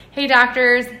Hey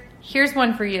doctors, here's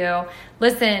one for you.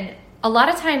 Listen, a lot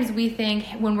of times we think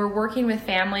when we're working with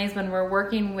families,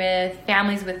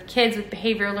 with kids with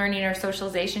behavior learning or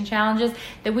socialization challenges,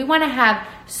 that we want to have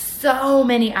so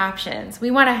many options.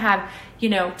 We want to have,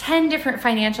 10 different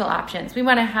financial options. We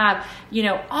want to have,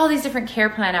 all these different care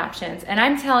plan options. And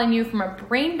I'm telling you, from a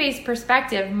brain-based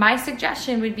perspective, my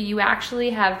suggestion would be you actually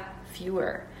have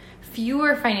fewer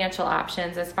financial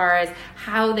options as far as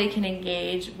how they can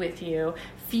engage with you,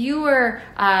 fewer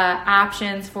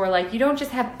options for you don't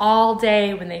just have all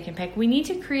day when they can pick. We need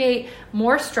to create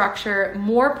more structure,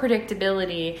 more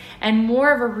predictability, and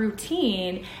more of a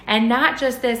routine, and not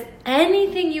just this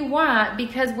anything you want,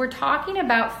 because we're talking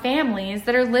about families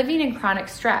that are living in chronic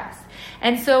stress.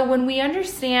 And so when we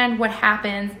understand what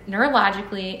happens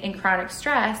neurologically in chronic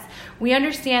stress, we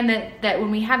understand that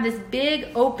when we have this big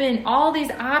open, all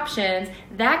these options,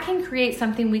 that can create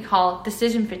something we call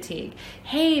decision fatigue.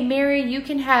 Hey, Mary, you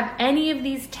can have any of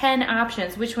these 10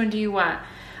 options. Which one do you want?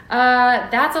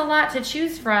 That's a lot to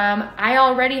choose from. I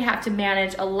already have to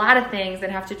manage a lot of things and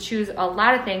have to choose a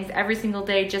lot of things every single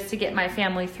day just to get my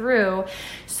family through.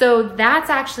 So that's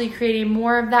actually creating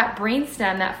more of that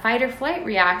brainstem, that fight or flight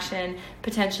reaction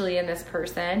potentially in this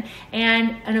person,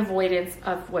 and an avoidance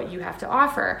of what you have to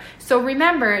offer. So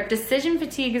remember, decision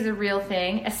fatigue is a real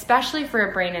thing, especially for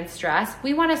a brain in stress.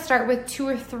 We want to start with 2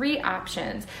 or 3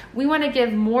 options. We want to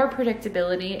give more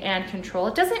predictability and control.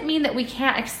 It doesn't mean that we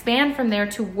can't expand from there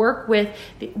to work with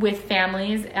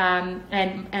families and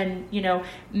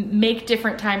make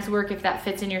different times work if that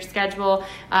fits in your schedule.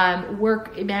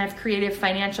 Work and have creative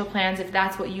financial plans if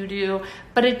that's what you do.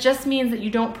 But it just means that you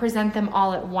don't present them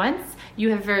all at once.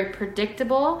 You have very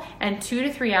predictable and 2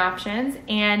 to 3 options,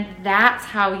 and that's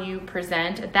how you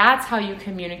present. That's how you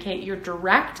communicate. You're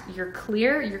direct, you're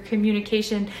clear, your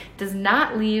communication does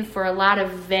not leave for a lot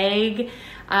of vague,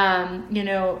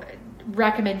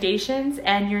 recommendations,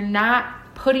 and you're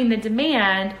not putting the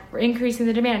demand or increasing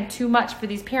the demand too much for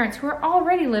these parents who are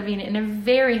already living in a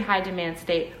very high demand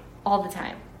state all the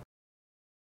time.